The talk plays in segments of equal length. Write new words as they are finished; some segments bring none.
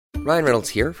Ryan Reynolds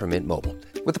here from Mint Mobile.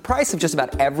 With the price of just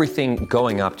about everything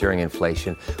going up during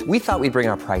inflation, we thought we'd bring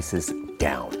our prices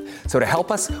down. So to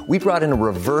help us, we brought in a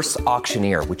reverse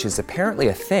auctioneer, which is apparently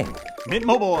a thing. Mint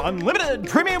Mobile Unlimited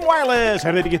Premium Wireless.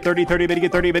 How to get 30, 30, bit to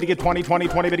get 30, bit to get 20, 20,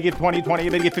 20, bit to get 20, 20,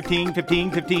 bit to get 15,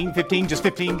 15, 15, 15, just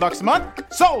 $15 a month?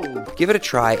 Sold! Give it a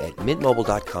try at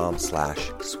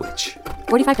mintmobile.com/switch.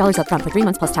 $45 up front for 3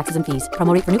 months plus taxes and fees.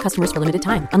 Promo rate for new customers for limited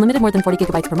time. Unlimited more than 40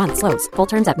 gigabytes per month. Slows full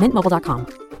terms at mintmobile.com.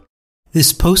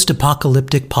 This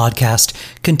post-apocalyptic podcast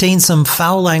contains some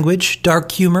foul language, dark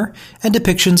humor, and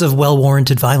depictions of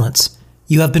well-warranted violence.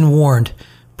 You have been warned.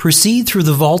 Proceed through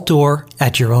the vault door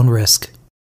at your own risk.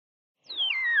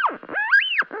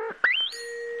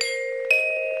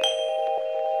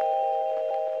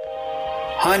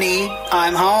 Honey,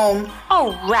 I'm home.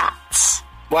 Oh, rats.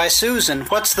 Why, Susan,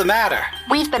 what's the matter?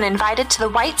 We've been invited to the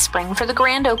White Spring for the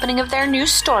grand opening of their new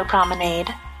store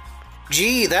promenade.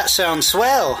 Gee, that sounds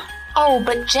swell. Oh,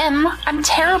 but Jim, I'm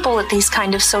terrible at these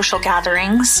kind of social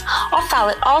gatherings. I'll foul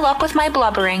it all up with my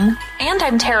blubbering. And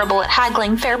I'm terrible at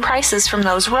haggling fair prices from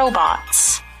those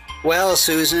robots. Well,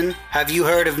 Susan, have you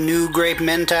heard of New Grape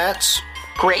Mentats?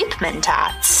 Grape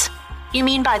Mentats? You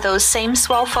mean by those same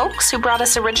swell folks who brought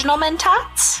us original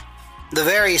Mentats? The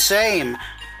very same.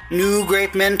 New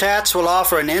Grape Mentats will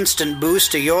offer an instant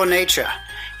boost to your nature.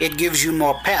 It gives you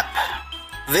more pep,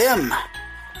 vim,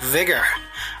 vigor.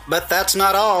 But that's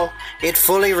not all. It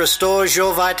fully restores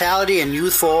your vitality and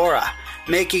youthful aura,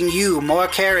 making you more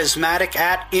charismatic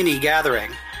at any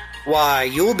gathering. Why,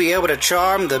 you'll be able to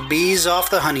charm the bees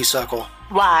off the honeysuckle.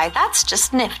 Why, that's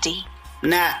just nifty.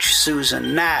 Natch,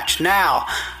 Susan, natch. Now,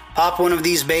 pop one of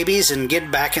these babies and get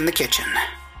back in the kitchen.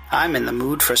 I'm in the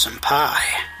mood for some pie.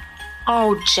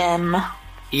 Oh, Jim.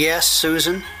 Yes,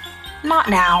 Susan? Not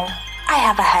now. I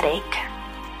have a headache.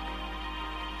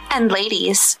 And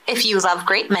ladies, if you love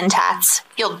Grape Mentats,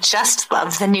 you'll just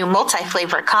love the new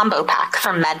multi-flavor combo pack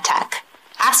from MedTech.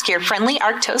 Ask your friendly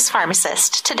Arctos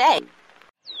pharmacist today.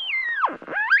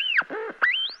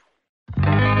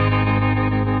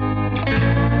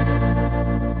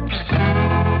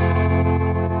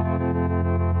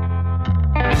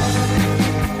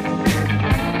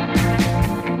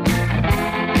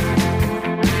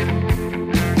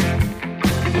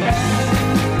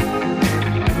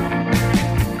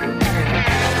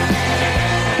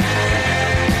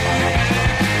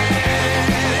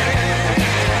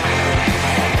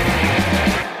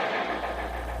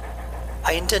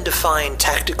 I intend to find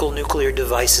tactical nuclear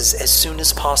devices as soon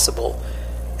as possible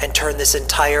and turn this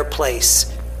entire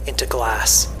place into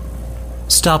glass.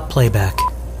 Stop playback.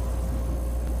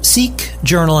 Seek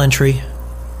journal entry.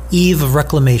 Eve of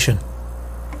reclamation.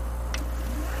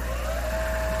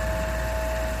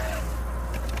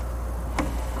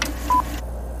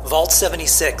 Vault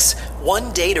 76.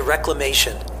 1 day to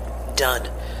reclamation. Done.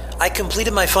 I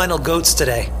completed my final goats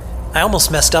today. I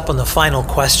almost messed up on the final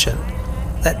question.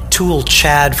 That tool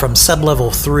Chad from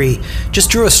sublevel 3 just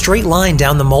drew a straight line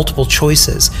down the multiple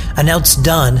choices, announced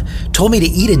done, told me to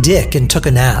eat a dick, and took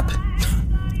a nap.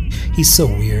 He's so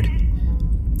weird.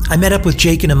 I met up with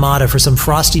Jake and Amada for some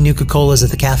frosty Nuka-Colas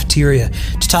at the cafeteria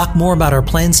to talk more about our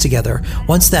plans together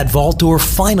once that vault door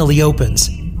finally opens.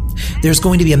 There's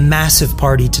going to be a massive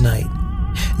party tonight.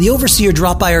 The overseer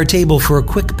dropped by our table for a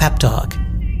quick pep talk.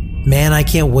 Man, I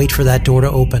can't wait for that door to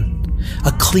open.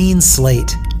 A clean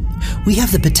slate. We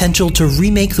have the potential to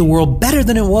remake the world better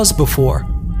than it was before.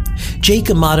 Jake,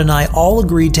 Amada, and I all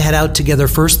agreed to head out together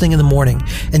first thing in the morning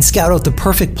and scout out the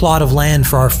perfect plot of land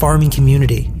for our farming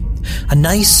community. A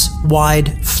nice,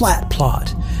 wide, flat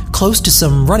plot, close to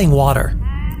some running water.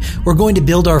 We're going to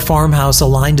build our farmhouse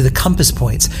aligned to the compass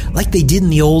points, like they did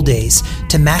in the old days,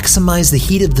 to maximize the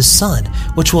heat of the sun,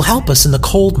 which will help us in the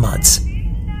cold months.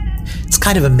 It's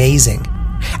kind of amazing.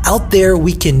 Out there,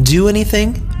 we can do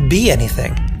anything, be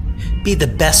anything. Be the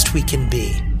best we can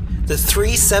be. The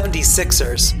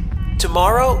 376ers.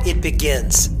 Tomorrow it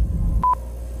begins.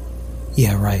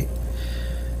 Yeah, right.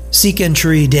 Seek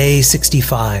entry day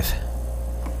 65.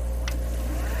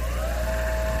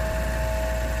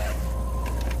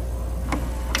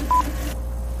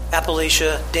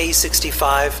 Appalachia, day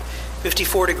 65,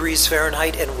 54 degrees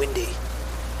Fahrenheit and windy.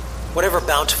 Whatever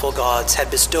bountiful gods had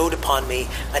bestowed upon me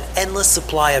an endless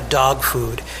supply of dog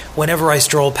food whenever I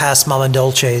stroll past Mama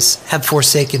Dolce's have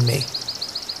forsaken me.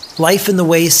 Life in the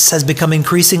wastes has become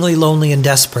increasingly lonely and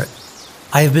desperate.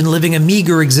 I have been living a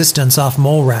meager existence off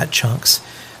mole rat chunks,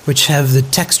 which have the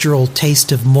textural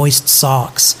taste of moist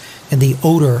socks and the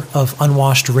odor of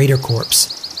unwashed raider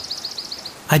corpse.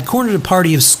 I'd cornered a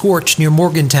party of Scorch near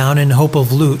Morgantown in hope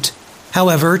of loot.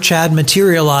 However, Chad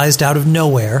materialized out of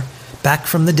nowhere, back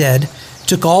from the dead,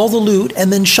 took all the loot, and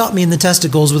then shot me in the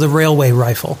testicles with a railway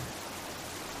rifle.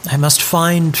 I must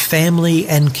find family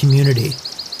and community.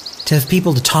 To have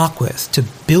people to talk with, to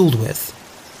build with,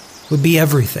 would be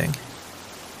everything.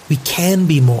 We can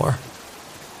be more.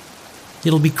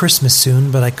 It'll be Christmas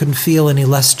soon, but I couldn't feel any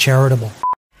less charitable.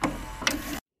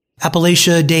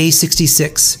 Appalachia, day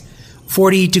 66.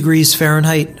 40 degrees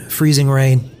Fahrenheit, freezing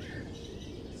rain.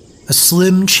 A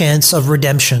slim chance of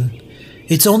redemption.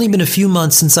 It's only been a few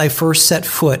months since I first set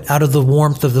foot out of the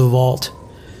warmth of the vault.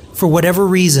 For whatever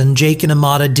reason, Jake and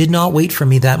Amada did not wait for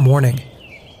me that morning.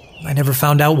 I never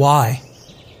found out why.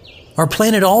 Our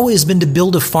plan had always been to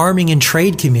build a farming and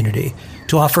trade community,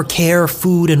 to offer care,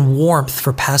 food, and warmth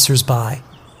for passers-by.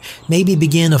 Maybe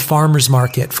begin a farmer's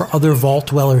market for other vault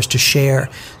dwellers to share,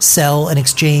 sell, and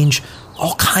exchange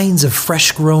all kinds of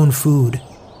fresh-grown food.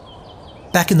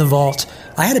 Back in the vault,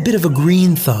 I had a bit of a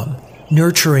green thumb,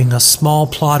 nurturing a small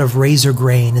plot of razor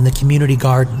grain in the community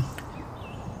garden.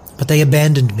 But they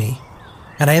abandoned me,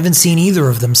 and I haven't seen either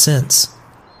of them since.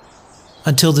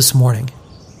 Until this morning.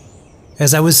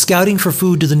 As I was scouting for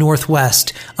food to the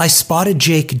northwest, I spotted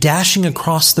Jake dashing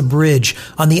across the bridge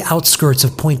on the outskirts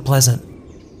of Point Pleasant.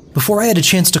 Before I had a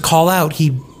chance to call out,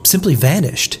 he simply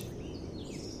vanished.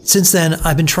 Since then,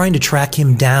 I've been trying to track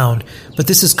him down, but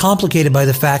this is complicated by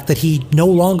the fact that he no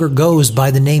longer goes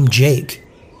by the name Jake.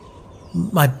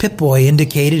 My Pip-Boy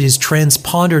indicated his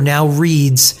transponder now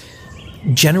reads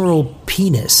General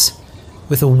Penis,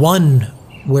 with a 1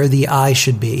 where the I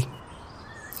should be.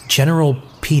 General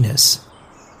Penis.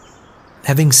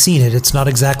 Having seen it, it's not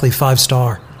exactly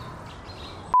 5-star.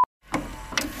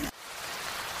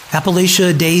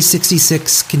 Appalachia, day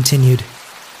 66, continued.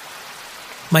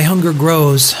 My hunger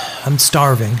grows. I'm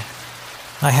starving.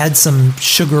 I had some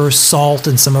sugar, salt,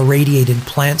 and some irradiated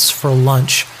plants for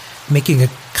lunch, making a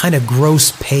kind of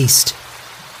gross paste.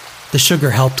 The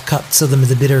sugar helped cut some of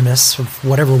the bitterness of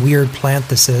whatever weird plant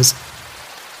this is.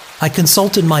 I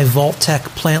consulted my Vault-Tec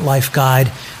plant life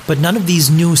guide, but none of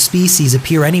these new species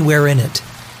appear anywhere in it.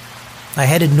 I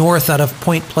headed north out of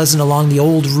Point Pleasant along the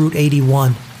old Route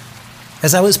 81.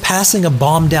 As I was passing a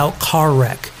bombed-out car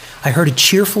wreck, I heard a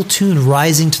cheerful tune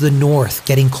rising to the north,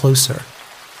 getting closer.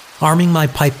 Arming my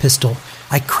pipe pistol,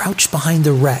 I crouched behind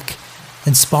the wreck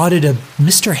and spotted a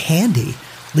Mr. Handy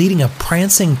leading a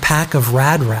prancing pack of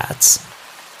rad rats.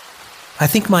 I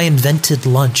think my invented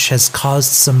lunch has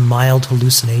caused some mild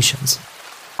hallucinations.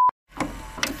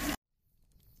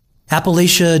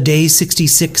 Appalachia, day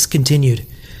 66, continued.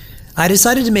 I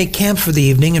decided to make camp for the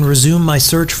evening and resume my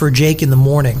search for Jake in the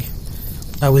morning.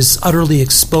 I was utterly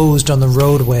exposed on the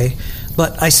roadway,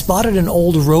 but I spotted an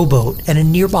old rowboat and a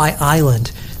nearby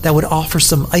island that would offer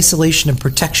some isolation and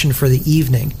protection for the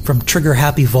evening from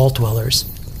trigger-happy vault dwellers.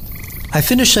 I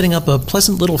finished setting up a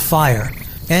pleasant little fire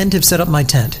and have set up my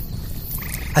tent.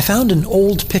 I found an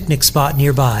old picnic spot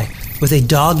nearby with a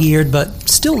dog-eared but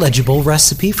still legible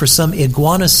recipe for some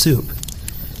iguana soup.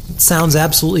 It sounds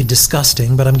absolutely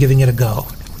disgusting, but I'm giving it a go.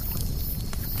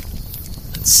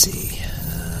 Let's see.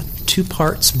 2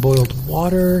 parts boiled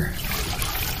water,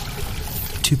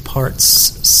 2 parts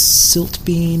silt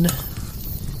bean,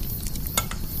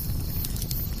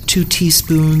 2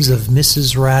 teaspoons of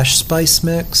Mrs. Rash spice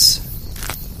mix,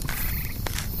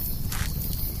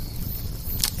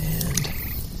 and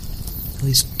at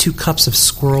least 2 cups of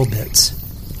squirrel bits.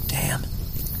 Damn.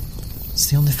 It's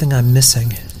the only thing I'm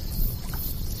missing.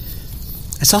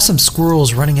 I saw some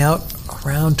squirrels running out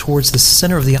around towards the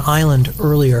center of the island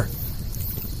earlier.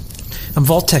 I'm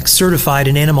Vault-Tec certified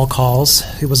in animal calls.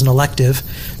 It was an elective,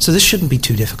 so this shouldn't be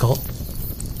too difficult.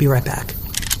 Be right back.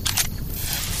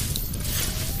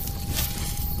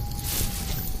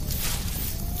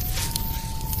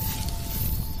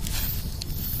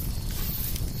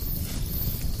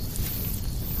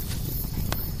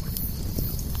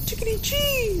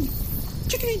 Chickadee-chee!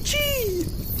 Chickadee-chee!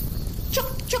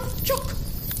 Chuck, chuck, chuck!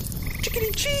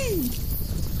 Chickadee-chee!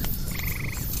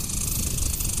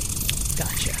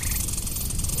 Gotcha.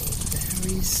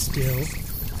 Very still.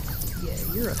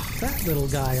 Yeah, you're a fat little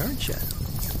guy, aren't you?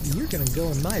 You're gonna go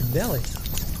in my belly.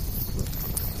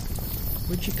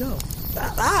 Where'd you go?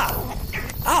 Ow!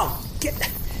 Ow!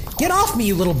 Get off me,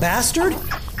 you little bastard!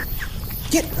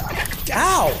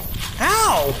 Ow!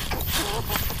 Ow!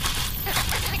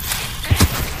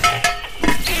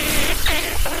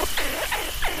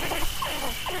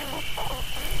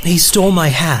 He stole my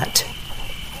hat.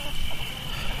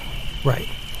 Right.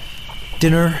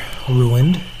 Dinner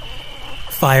ruined.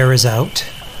 Fire is out.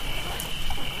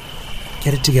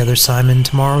 Get it together, Simon.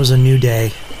 Tomorrow's a new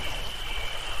day.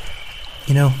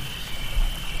 You know,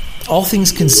 all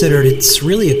things considered, it's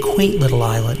really a quaint little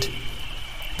island.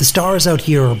 The stars out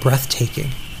here are breathtaking.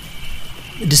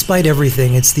 Despite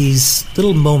everything, it's these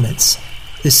little moments,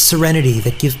 this serenity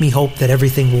that gives me hope that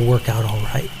everything will work out all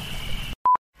right.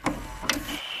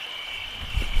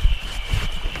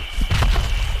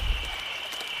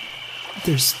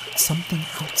 There's something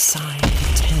outside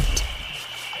the tent.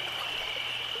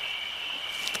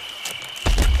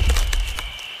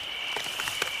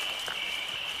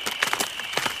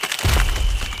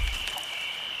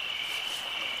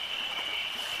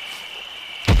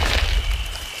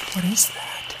 What is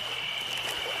that?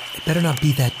 It better not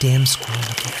be that damn squirrel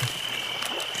again.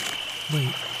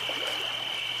 Wait.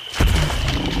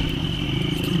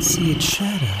 I can see its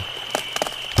shadow.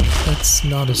 That's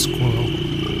not a squirrel.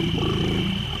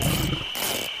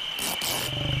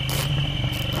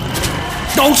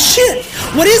 Oh shit!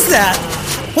 What is that?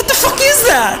 What the fuck is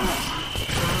that?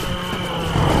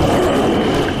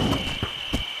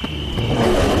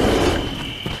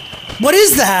 What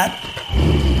is that?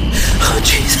 Oh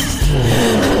Jesus.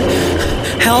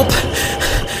 Help!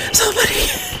 Somebody!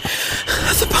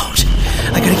 The boat!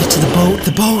 I gotta get to the boat!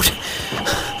 The boat!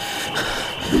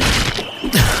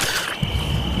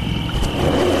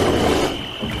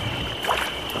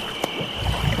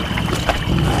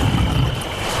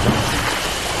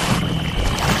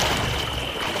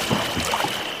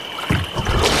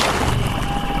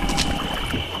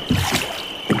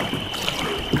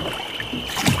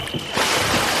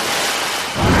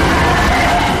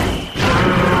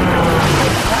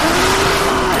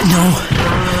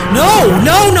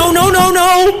 No!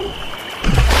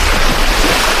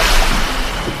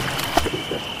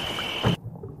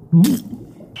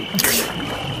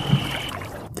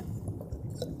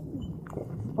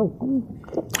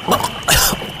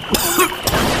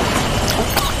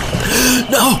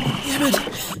 No! Damn it!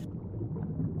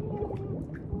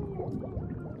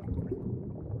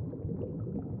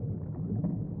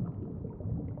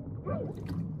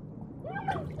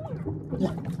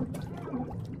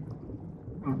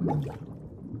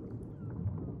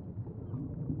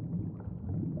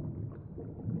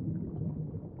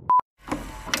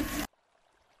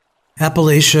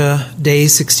 Appalachia, day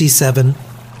 67,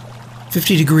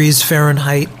 50 degrees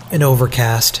Fahrenheit and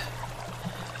overcast.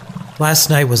 Last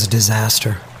night was a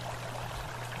disaster.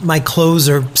 My clothes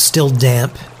are still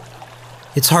damp.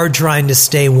 It's hard trying to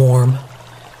stay warm.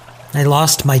 I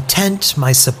lost my tent,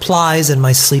 my supplies, and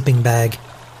my sleeping bag.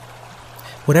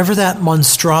 Whatever that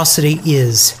monstrosity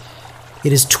is,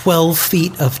 it is 12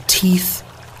 feet of teeth,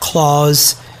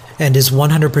 claws, and is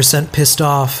 100% pissed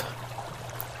off.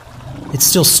 It's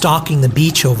still stalking the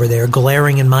beach over there,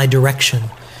 glaring in my direction.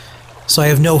 So I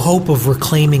have no hope of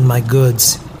reclaiming my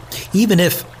goods. Even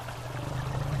if...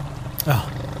 Oh,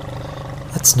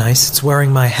 that's nice. It's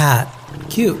wearing my hat.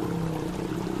 Cute.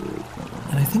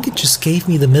 And I think it just gave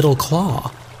me the middle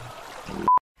claw.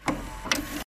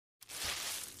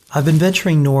 I've been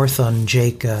venturing north on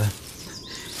General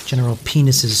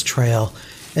Penis's trail,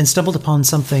 and stumbled upon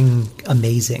something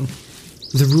amazing.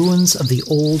 The ruins of the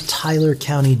old Tyler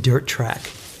County dirt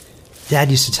track.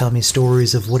 Dad used to tell me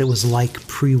stories of what it was like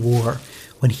pre-war,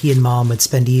 when he and Mom would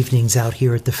spend evenings out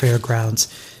here at the fairgrounds,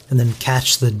 and then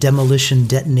catch the Demolition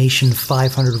Detonation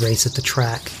 500 race at the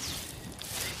track.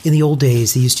 In the old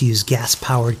days, they used to use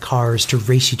gas-powered cars to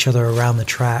race each other around the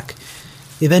track.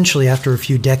 Eventually, after a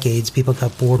few decades, people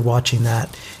got bored watching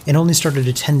that, and only started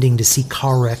attending to see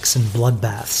car wrecks and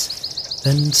bloodbaths.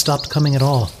 Then stopped coming at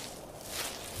all.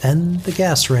 Then the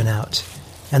gas ran out,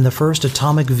 and the first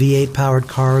atomic V8-powered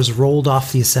cars rolled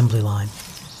off the assembly line.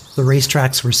 The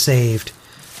racetracks were saved.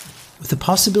 With the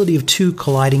possibility of two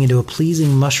colliding into a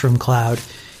pleasing mushroom cloud,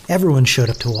 everyone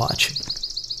showed up to watch.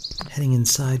 Heading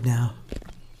inside now.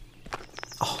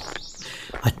 Oh,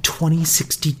 a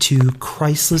 2062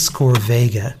 Chrysler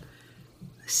Corvega.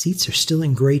 The seats are still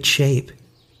in great shape.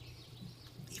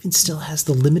 Even still has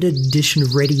the limited edition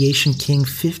Radiation King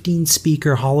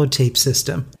 15-speaker holotape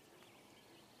system.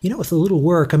 You know, with a little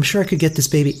work, I'm sure I could get this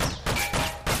baby...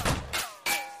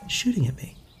 Shooting at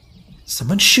me.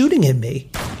 Someone's shooting at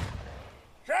me.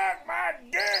 Suck my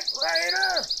dick,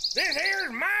 Raider! This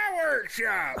here's my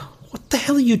workshop! What the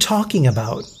hell are you talking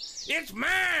about? It's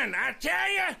mine, I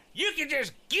tell you! You can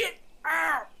just get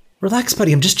out! Relax,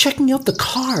 buddy, I'm just checking out the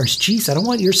cars. Jeez, I don't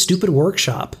want your stupid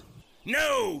workshop.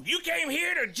 No, you came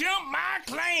here to jump my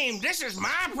claim. This is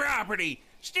my property.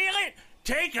 Steal it,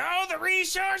 take all the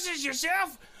resources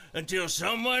yourself, until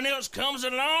someone else comes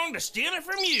along to steal it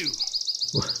from you.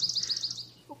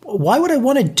 Why would I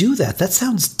want to do that? That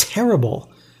sounds terrible.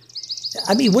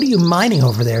 I mean, what are you mining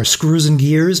over there? Screws and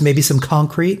gears? Maybe some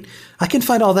concrete? I can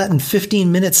find all that in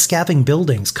 15 minutes scabbing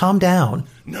buildings. Calm down.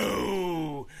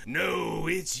 No, No,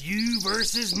 it's you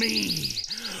versus me.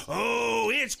 Oh,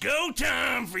 it's go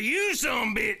time for you,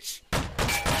 some bitch.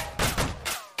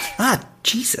 Ah,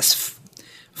 Jesus.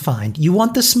 Fine. You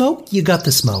want the smoke? You got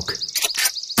the smoke.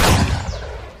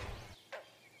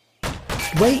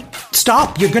 Wait,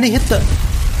 stop. You're gonna hit the...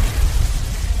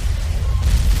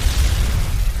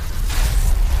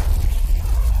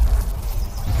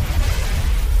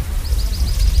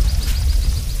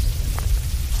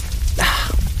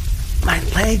 My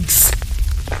legs.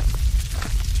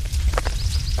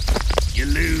 You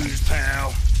lose,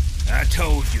 pal. I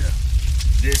told you.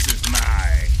 This is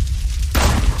mine.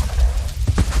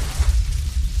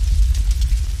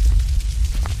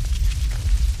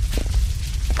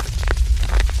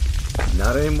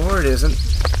 Not anymore, it isn't.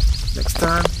 Next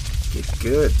time, get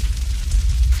good.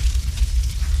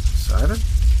 Simon?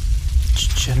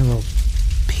 General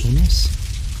Penis?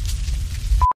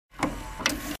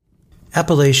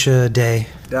 Appalachia Day.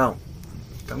 Don't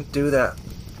do that.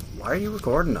 Why are you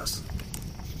recording us?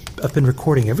 I've been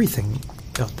recording everything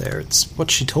out there. It's what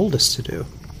she told us to do.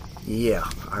 Yeah,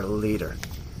 our leader.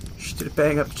 She did a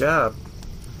bang-up job.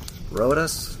 Wrote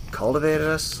us, cultivated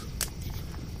us,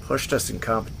 pushed us in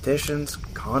competitions,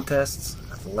 contests,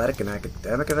 athletic and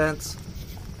academic events.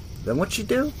 Then what'd she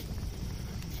do?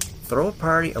 Throw a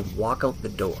party and walk out the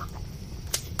door.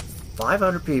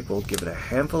 500 people given a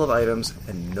handful of items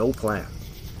and no plan.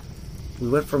 We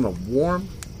went from a warm,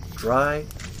 dry,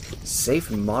 safe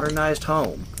and modernized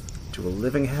home to a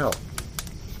living hell.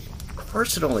 Of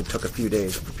course it only took a few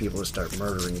days for people to start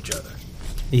murdering each other.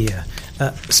 Yeah.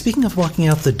 Speaking of walking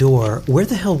out the door, where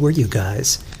the hell were you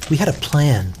guys? We had a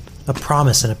plan, a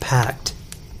promise, and a pact.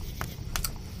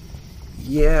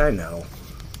 Yeah, I know.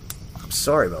 I'm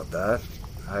sorry about that.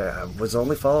 I was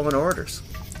only following orders.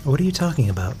 What are you talking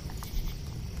about?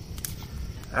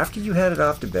 After you headed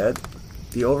off to bed,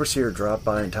 the overseer dropped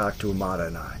by and talked to Amada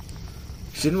and I.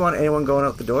 She didn't want anyone going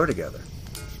out the door together.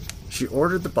 She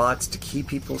ordered the bots to keep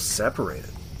people separated.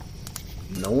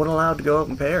 No one allowed to go out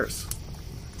in pairs.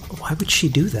 Why would she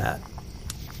do that?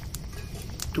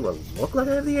 Do I look like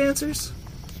I have the answers?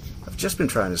 I've just been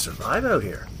trying to survive out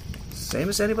here. Same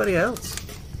as anybody else.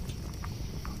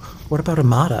 What about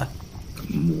Amada?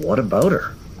 What about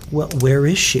her? Well, where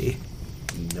is she?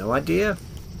 No idea.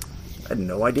 I had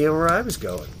no idea where I was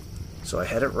going. So I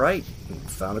headed right and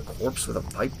found a corpse with a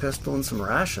pipe pistol and some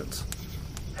rations.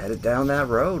 Headed down that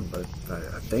road, but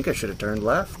I think I should have turned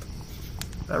left.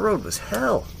 That road was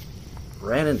hell.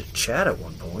 Ran into Chad at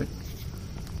one point.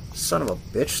 Son of a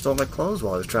bitch stole my clothes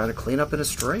while I was trying to clean up in a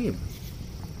stream.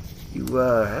 You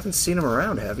haven't seen him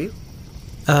around, have you?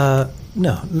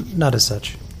 No, not as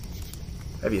such.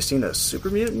 Have you seen a super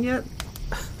mutant yet?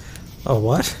 Oh,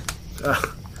 what?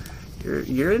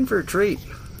 You're in for a treat.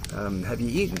 Have you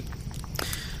eaten?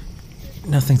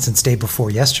 Nothing since day before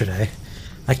yesterday.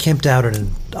 I camped out on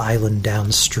an island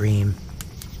downstream.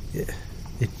 It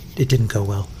didn't go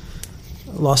well.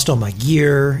 Lost all my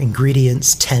gear,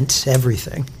 ingredients, tent,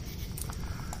 everything.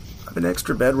 I have an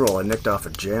extra bedroll I nicked off a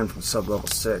Jan from sub-level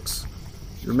 6.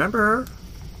 You remember her?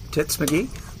 Tits McGee?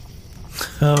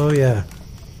 Oh, yeah.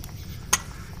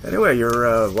 Anyway,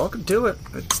 you're welcome to it.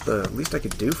 It's the least I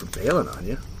could do for bailing on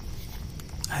you.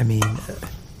 I mean,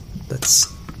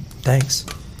 thanks.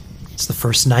 It's the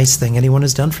first nice thing anyone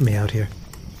has done for me out here.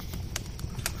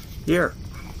 Here.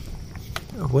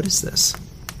 What is this?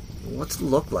 What's it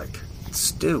look like? It's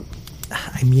stew.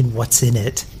 I mean, what's in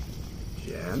it?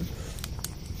 Jan?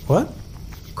 What?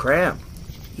 Cram.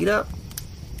 Eat up.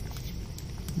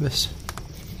 This.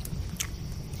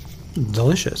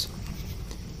 Delicious.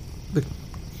 The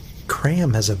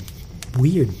cram has a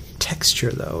weird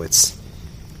texture, though. It's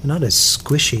not as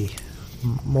squishy.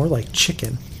 More like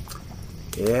chicken.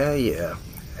 Yeah.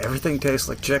 Everything tastes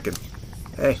like chicken.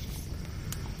 Hey,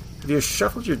 have you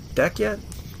shuffled your deck yet?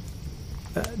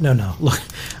 No.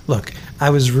 Look, I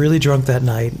was really drunk that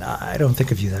night. I don't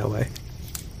think of you that way.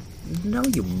 No,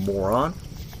 you moron.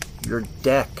 Your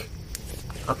deck.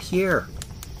 Up here.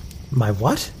 My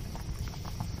what?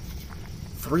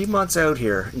 3 months out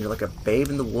here, and you're like a babe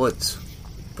in the woods.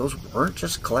 Those weren't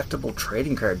just collectible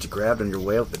trading cards you grabbed on your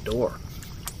way out the door.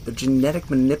 They're genetic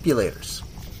manipulators.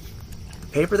 The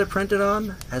paper they're printed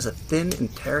on has a thin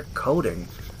enteric coating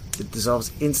that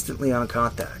dissolves instantly on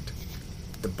contact.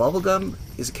 The bubblegum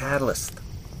is a catalyst.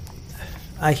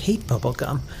 I hate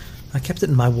bubblegum. I kept it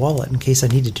in my wallet in case I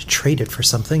needed to trade it for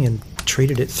something, and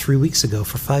traded it 3 weeks ago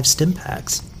for 5 stim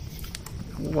packs.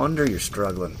 No wonder you're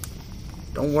struggling.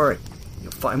 Don't worry,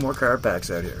 you'll find more card packs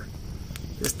out here.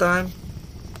 This time,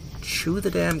 chew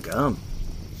the damn gum.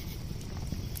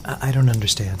 I don't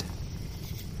understand.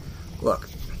 Look,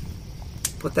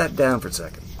 put that down for a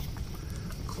second.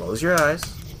 Close your eyes.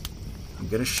 I'm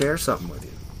gonna share something with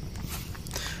you.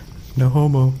 No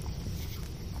homo.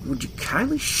 Would you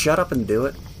kindly shut up and do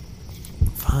it?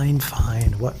 Fine.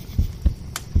 What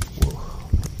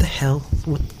the hell?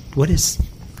 What is...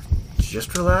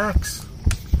 Just relax.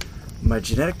 My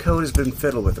genetic code has been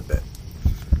fiddled with a bit.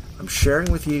 I'm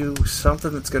sharing with you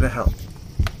something that's gonna help.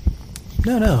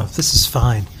 No, this is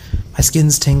fine. My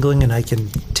skin's tingling and I can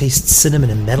taste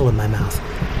cinnamon and metal in my mouth.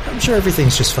 I'm sure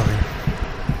everything's just fine.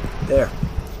 There.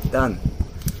 Done.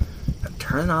 Now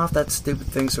turn off that stupid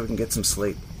thing so we can get some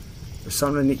sleep. There's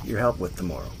something I need your help with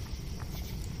tomorrow.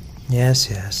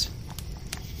 Yes.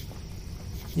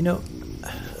 You know,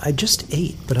 I just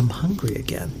ate, but I'm hungry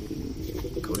again.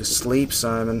 Go to sleep,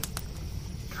 Simon.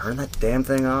 Turn that damn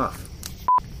thing off.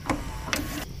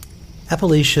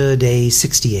 Appalachia, day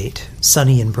 68.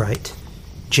 Sunny and bright.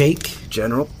 Jake?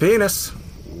 General Penis.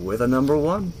 With a number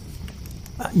 1.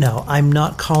 No, I'm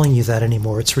not calling you that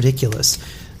anymore. It's ridiculous.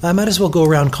 I might as well go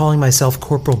around calling myself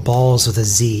Corporal Balls with a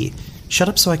Z. Shut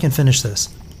up so I can finish this.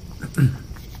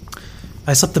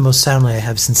 I slept the most soundly I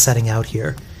have since setting out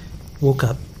here. Woke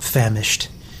up famished.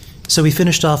 So we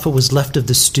finished off what was left of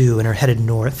the stew and are headed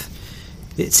north.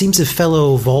 It seems a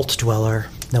fellow vault dweller,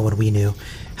 no one we knew,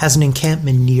 has an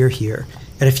encampment near here,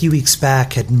 and a few weeks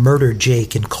back had murdered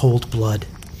Jake in cold blood.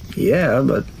 Yeah,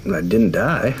 but I didn't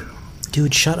die.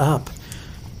 Dude, shut up.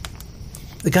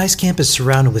 The guy's camp is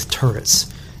surrounded with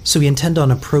turrets, so we intend on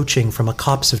approaching from a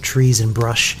copse of trees and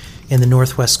brush in the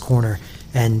northwest corner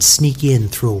and sneak in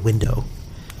through a window.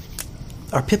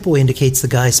 Our Pip-Boy indicates the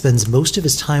guy spends most of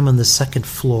his time on the second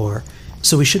floor,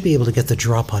 so we should be able to get the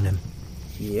drop on him.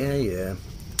 Yeah.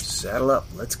 Saddle up.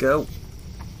 Let's go.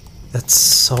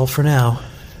 That's all for now.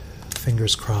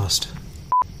 Fingers crossed.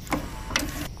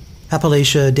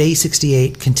 Appalachia, day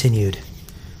 68, continued.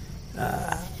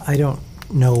 I don't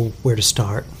know where to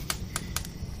start.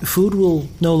 Food will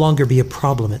no longer be a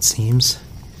problem, it seems.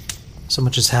 So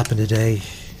much has happened today.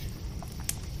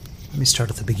 Let me start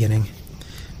at the beginning.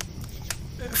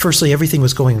 Firstly, everything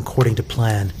was going according to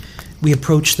plan. We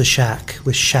approached the shack,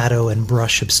 with shadow and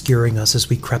brush obscuring us as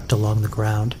we crept along the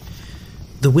ground.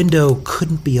 The window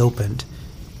couldn't be opened,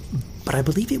 but I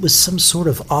believe it was some sort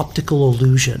of optical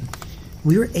illusion.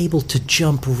 We were able to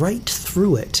jump right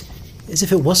through it, as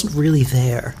if it wasn't really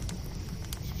there.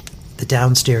 The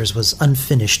downstairs was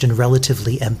unfinished and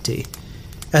relatively empty.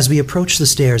 As we approached the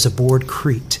stairs, a board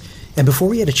creaked, and before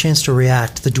we had a chance to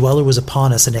react, the dweller was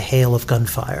upon us in a hail of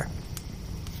gunfire.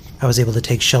 I was able to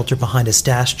take shelter behind a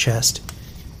stash chest.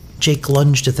 Jake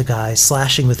lunged at the guy,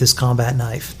 slashing with his combat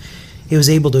knife. He was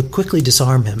able to quickly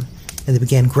disarm him, and they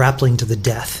began grappling to the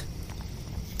death.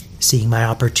 Seeing my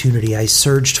opportunity, I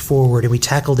surged forward and we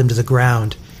tackled him to the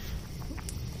ground.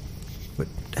 What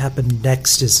happened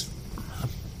next is a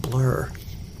blur.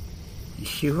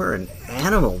 You were an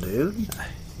animal, dude.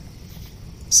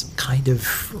 Some kind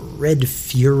of red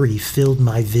fury filled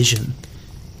my vision.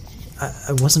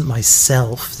 I wasn't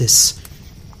myself. This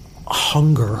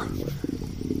hunger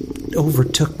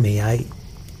overtook me.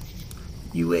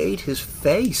 You ate his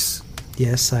face.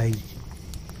 Yes, I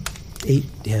ate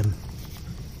him.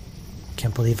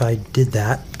 Can't believe I did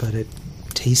that, but it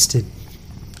tasted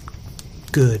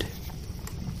good.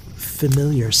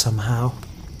 Familiar somehow.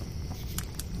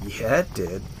 Yeah, it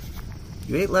did.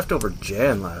 You ate leftover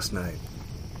Jan last night.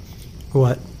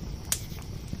 What?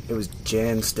 It was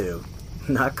Jan stew,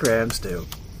 not cram stew.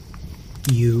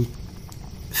 You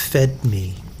fed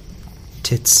me,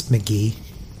 Tits McGee.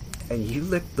 And you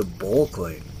licked the bowl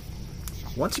clean.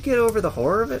 Once you get over the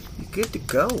horror of it, you're good to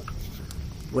go.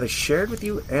 What I shared with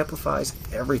you amplifies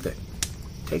everything.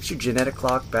 Takes your genetic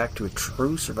clock back to a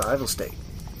true survival state.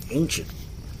 Ancient.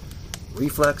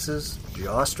 Reflexes,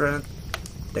 jaw strength,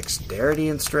 dexterity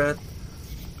and strength,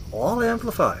 all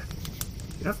amplified.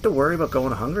 You don't have to worry about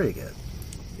going hungry again.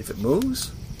 If it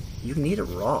moves, you can eat it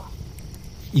raw.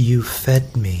 You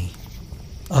fed me.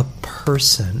 A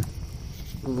person.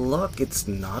 Look, it's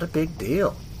not a big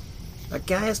deal. That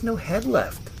guy has no head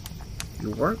left. You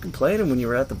weren't complaining when you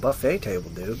were at the buffet table,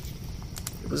 dude.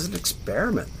 It was an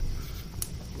experiment.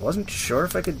 Wasn't sure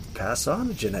if I could pass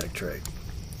on a genetic trait.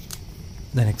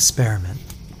 An experiment.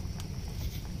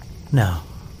 No,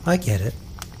 I get it.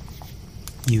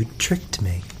 You tricked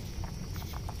me.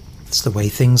 It's the way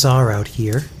things are out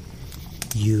here.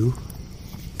 You,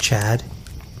 Chad,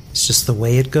 it's just the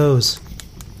way it goes.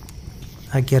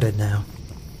 I get it now.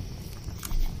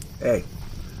 Hey,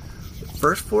 the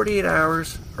first 48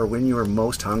 hours are when you are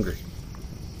most hungry.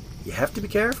 You have to be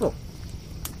careful.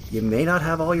 You may not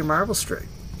have all your marbles straight.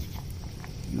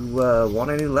 You, want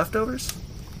any leftovers?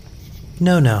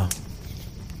 No.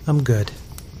 I'm good.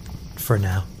 For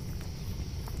now.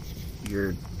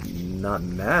 You're not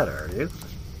mad, are you?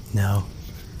 No,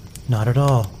 not at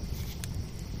all.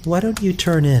 Why don't you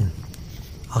turn in?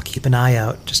 I'll keep an eye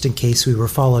out just in case we were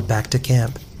followed back to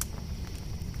camp.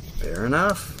 Fair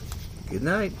enough. Good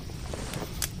night.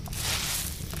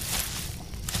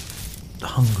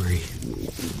 Hungry.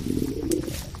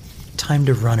 Time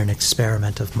to run an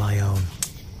experiment of my own.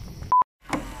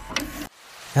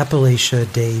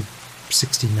 Appalachia, day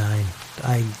 69.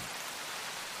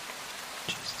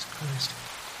 Jesus Christ.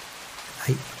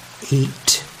 I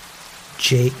ate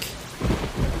Jake.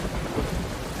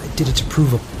 I did it to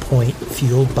prove a point,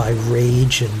 fueled by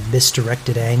rage and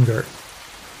misdirected anger.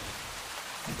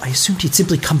 I assumed he'd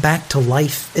simply come back to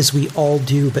life, as we all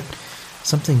do, but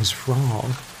something's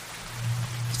wrong.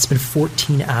 It's been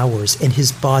 14 hours, and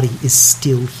his body is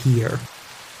still here,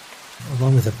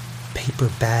 along with a paper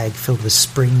bag filled with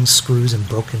springs, screws, and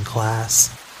broken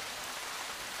glass.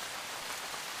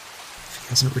 If he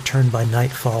hasn't returned by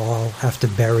nightfall, I'll have to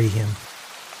bury him.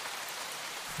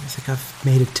 I think I've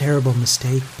made a terrible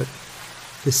mistake, but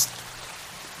this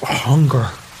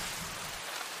hunger,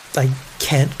 I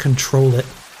can't control it.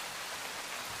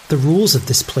 The rules of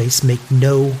this place make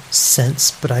no sense,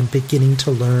 but I'm beginning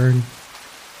to learn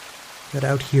that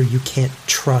out here you can't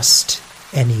trust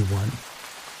anyone.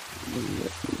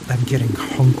 I'm getting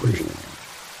hungry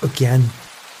again.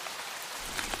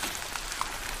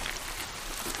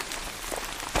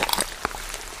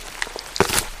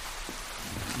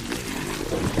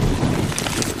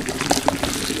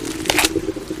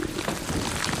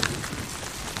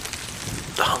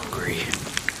 Hungry.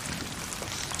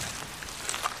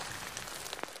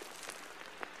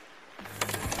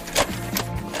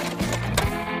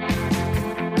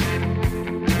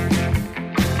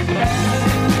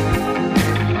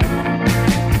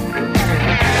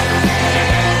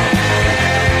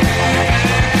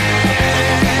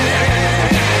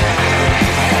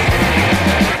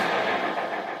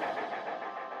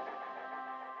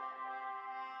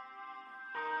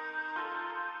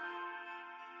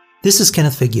 This is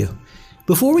Kenneth Figure.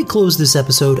 Before we close this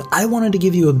episode, I wanted to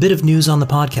give you a bit of news on the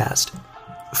podcast.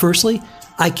 Firstly,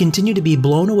 I continue to be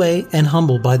blown away and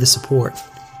humbled by the support.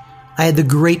 I had the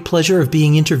great pleasure of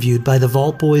being interviewed by the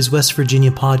Vault Boys West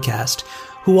Virginia podcast,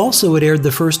 who also had aired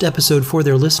the first episode for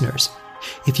their listeners.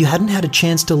 If you hadn't had a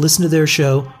chance to listen to their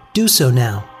show, do so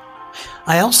now.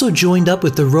 I also joined up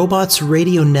with the Robots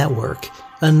Radio Network,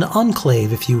 an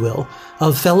enclave, if you will,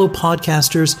 of fellow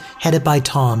podcasters headed by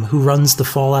Tom, who runs the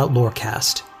Fallout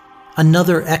Lorecast.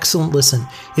 Another excellent listen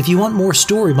if you want more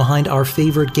story behind our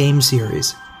favorite game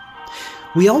series.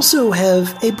 We also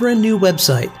have a brand new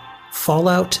website,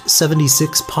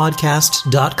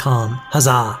 Fallout76podcast.com.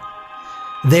 Huzzah!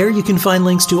 There you can find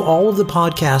links to all of the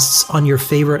podcasts on your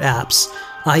favorite apps,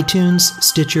 iTunes,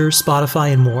 Stitcher,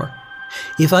 Spotify, and more.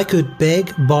 If I could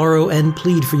beg, borrow, and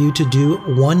plead for you to do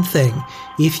one thing,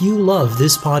 if you love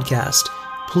this podcast,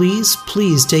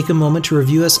 please take a moment to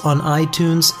review us on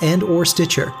iTunes and or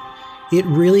Stitcher. It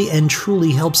really and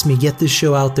truly helps me get this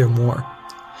show out there more.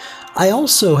 I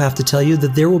also have to tell you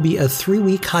that there will be a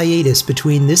 3-week hiatus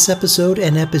between this episode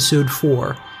and episode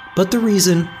 4, but the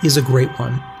reason is a great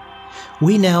one.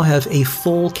 We now have a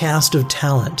full cast of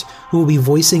talent who will be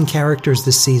voicing characters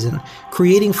this season,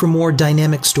 creating for more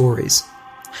dynamic stories.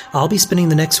 I'll be spending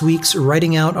the next weeks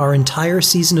writing out our entire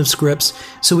season of scripts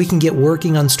so we can get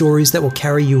working on stories that will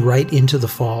carry you right into the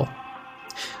fall.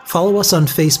 Follow us on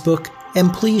Facebook,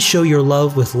 and please show your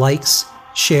love with likes,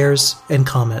 shares, and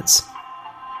comments.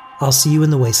 I'll see you in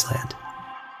the wasteland.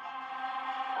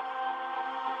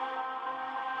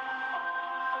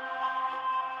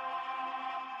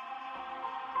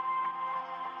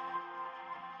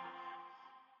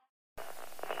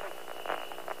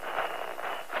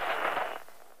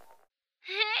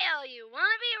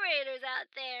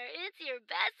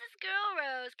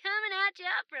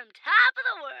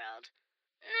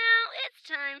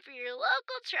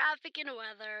 Traffic and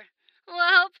weather.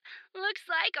 Well, looks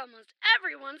like almost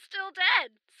everyone's still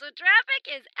dead, so traffic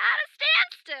is at a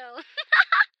standstill.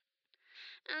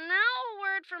 And now a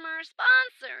word from our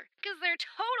sponsor, because they're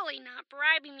totally not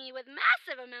bribing me with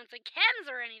massive amounts of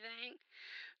chems or anything.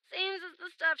 Seems as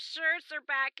the stuffed shirts are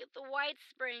back at the White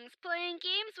Springs playing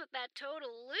games with that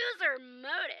total loser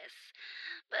Modus.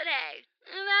 But hey,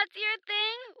 if that's your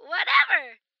thing,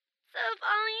 whatever. So if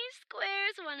all you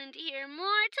squares wanted to hear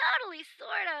more totally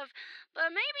sort of,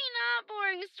 but maybe not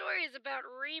boring stories about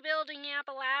rebuilding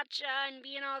Appalachia and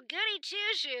being all goody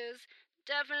two-shoes,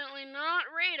 definitely not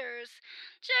raiders,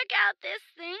 check out this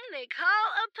thing they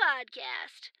call a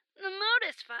podcast. The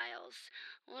Modus Files,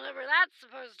 whatever that's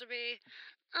supposed to be,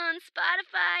 on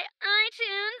Spotify,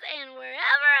 iTunes, and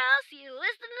wherever else you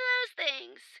listen to those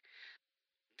things.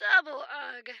 Double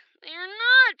ugh. They're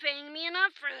not paying me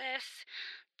enough for this.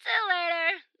 Till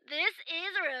later, this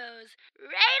is Rose.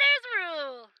 Raiders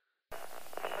rule!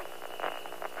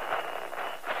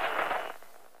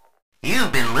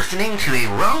 You've been listening to a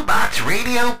Robots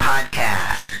Radio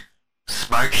podcast.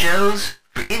 Smart shows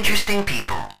for interesting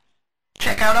people.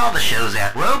 Check out all the shows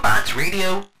at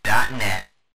robotsradio.net.